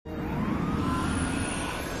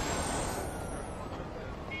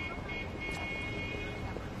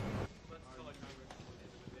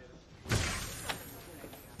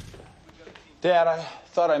Dad, I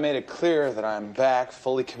thought I made it clear that I'm back,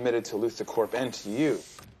 fully committed to Luthor Corp and to you.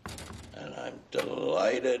 And I'm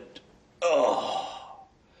delighted, to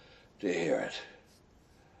hear it.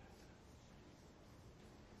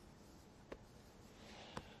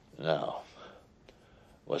 Now,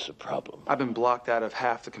 what's the problem? I've been blocked out of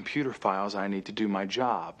half the computer files I need to do my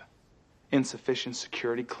job. Insufficient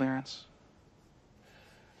security clearance.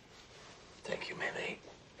 Thank you, Minnie.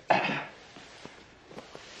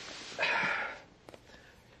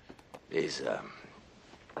 These,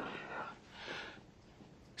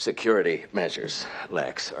 security measures,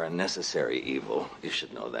 Lex, are a necessary evil. You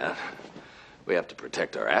should know that. We have to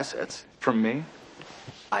protect our assets. From me?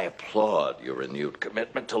 I applaud your renewed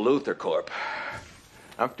commitment to Luthor Corp.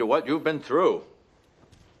 After what you've been through,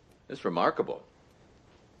 it's remarkable.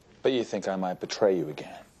 But you think I might betray you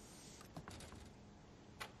again?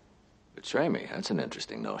 Betray me? That's an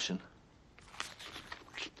interesting notion.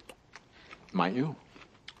 Might you?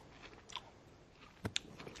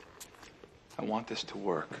 I want this to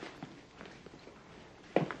work.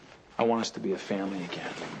 I want us to be a family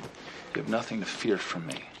again. You have nothing to fear from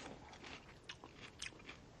me.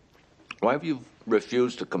 Why have you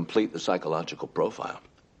refused to complete the psychological profile?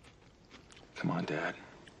 Come on, Dad.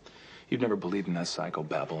 You've never believed in that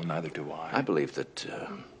psychobabble, and neither do I. I believe that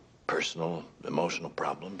personal, emotional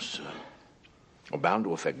problems are bound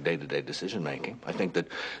to affect day-to-day decision-making. I think that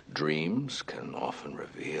dreams can often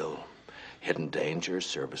reveal hidden dangers,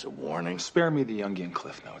 serve as a warning. Spare me the Jungian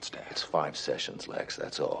cliff notes, Dad. It's 5 sessions, Lex,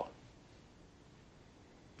 that's all.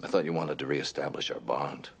 I thought you wanted to reestablish our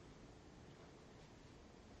bond.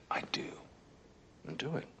 I do. Then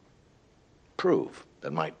do it. Prove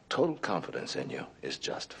that my total confidence in you is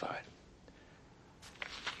justified.